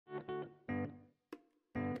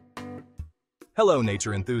Hello,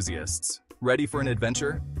 nature enthusiasts. Ready for an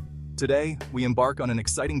adventure? Today, we embark on an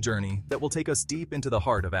exciting journey that will take us deep into the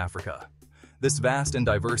heart of Africa. This vast and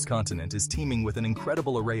diverse continent is teeming with an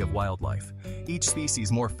incredible array of wildlife, each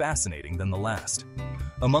species more fascinating than the last.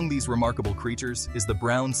 Among these remarkable creatures is the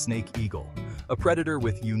brown snake eagle, a predator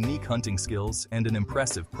with unique hunting skills and an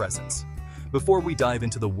impressive presence. Before we dive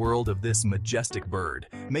into the world of this majestic bird,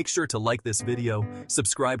 make sure to like this video,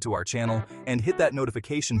 subscribe to our channel, and hit that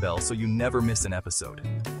notification bell so you never miss an episode.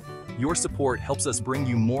 Your support helps us bring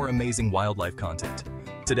you more amazing wildlife content.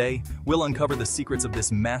 Today, we'll uncover the secrets of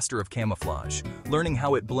this master of camouflage, learning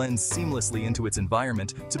how it blends seamlessly into its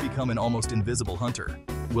environment to become an almost invisible hunter.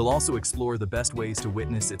 We'll also explore the best ways to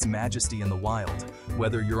witness its majesty in the wild,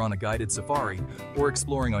 whether you're on a guided safari or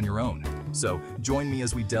exploring on your own. So, join me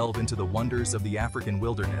as we delve into the wonders of the African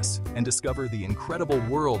wilderness and discover the incredible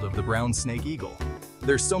world of the brown snake eagle.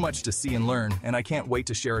 There's so much to see and learn, and I can't wait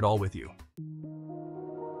to share it all with you.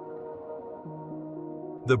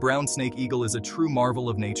 The brown snake eagle is a true marvel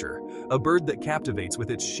of nature, a bird that captivates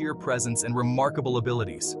with its sheer presence and remarkable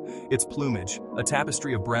abilities. Its plumage, a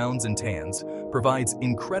tapestry of browns and tans, provides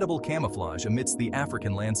incredible camouflage amidst the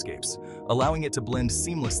African landscapes, allowing it to blend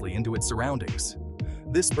seamlessly into its surroundings.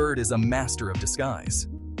 This bird is a master of disguise,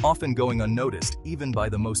 often going unnoticed even by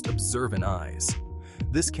the most observant eyes.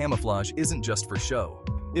 This camouflage isn't just for show.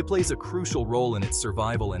 It plays a crucial role in its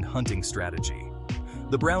survival and hunting strategy.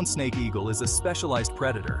 The brown snake eagle is a specialized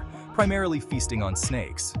predator, primarily feasting on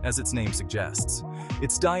snakes, as its name suggests.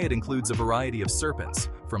 Its diet includes a variety of serpents,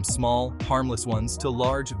 from small, harmless ones to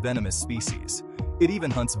large, venomous species. It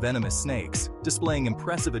even hunts venomous snakes, displaying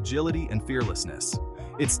impressive agility and fearlessness.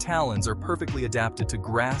 Its talons are perfectly adapted to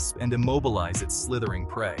grasp and immobilize its slithering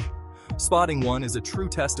prey. Spotting one is a true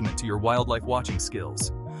testament to your wildlife watching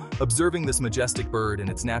skills. Observing this majestic bird in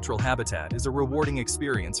its natural habitat is a rewarding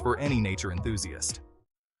experience for any nature enthusiast.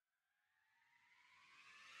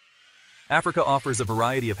 Africa offers a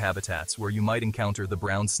variety of habitats where you might encounter the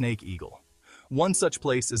brown snake eagle. One such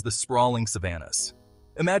place is the sprawling savannas.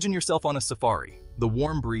 Imagine yourself on a safari, the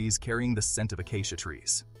warm breeze carrying the scent of acacia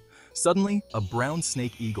trees. Suddenly, a brown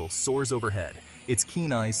snake eagle soars overhead, its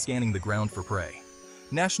keen eyes scanning the ground for prey.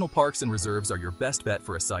 National parks and reserves are your best bet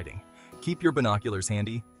for a sighting. Keep your binoculars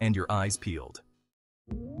handy and your eyes peeled.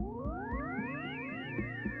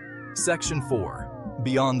 Section 4.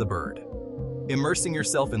 Beyond the bird. Immersing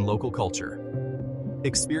yourself in local culture.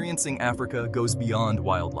 Experiencing Africa goes beyond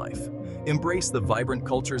wildlife. Embrace the vibrant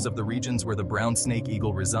cultures of the regions where the brown snake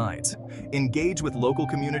eagle resides. Engage with local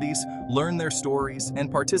communities, learn their stories, and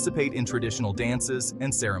participate in traditional dances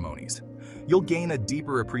and ceremonies. You'll gain a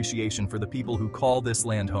deeper appreciation for the people who call this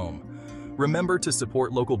land home. Remember to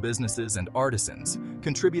support local businesses and artisans,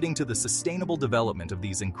 contributing to the sustainable development of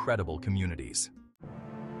these incredible communities.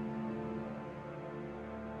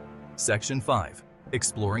 Section 5.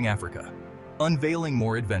 Exploring Africa. Unveiling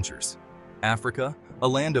more adventures. Africa, a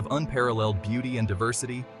land of unparalleled beauty and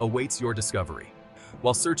diversity, awaits your discovery.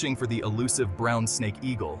 While searching for the elusive brown snake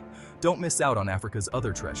eagle, don't miss out on Africa's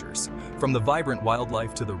other treasures. From the vibrant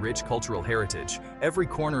wildlife to the rich cultural heritage, every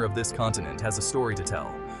corner of this continent has a story to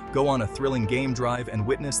tell. Go on a thrilling game drive and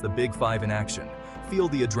witness the Big Five in action. Feel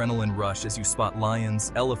the adrenaline rush as you spot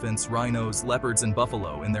lions, elephants, rhinos, leopards, and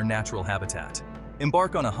buffalo in their natural habitat.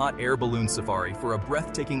 Embark on a hot air balloon safari for a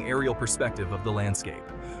breathtaking aerial perspective of the landscape.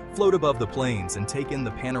 Float above the plains and take in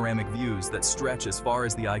the panoramic views that stretch as far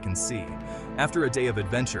as the eye can see. After a day of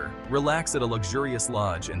adventure, relax at a luxurious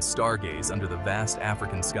lodge and stargaze under the vast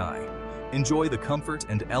African sky. Enjoy the comfort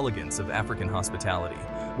and elegance of African hospitality,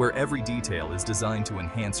 where every detail is designed to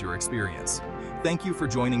enhance your experience. Thank you for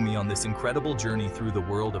joining me on this incredible journey through the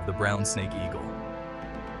world of the brown snake eagle.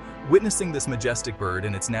 Witnessing this majestic bird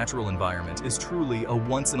in its natural environment is truly a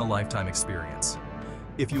once-in-a-lifetime experience.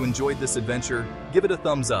 If you enjoyed this adventure, give it a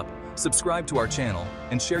thumbs up, subscribe to our channel,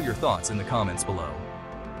 and share your thoughts in the comments below.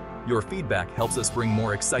 Your feedback helps us bring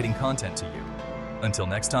more exciting content to you. Until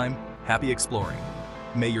next time, happy exploring.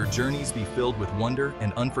 May your journeys be filled with wonder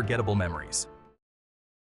and unforgettable memories.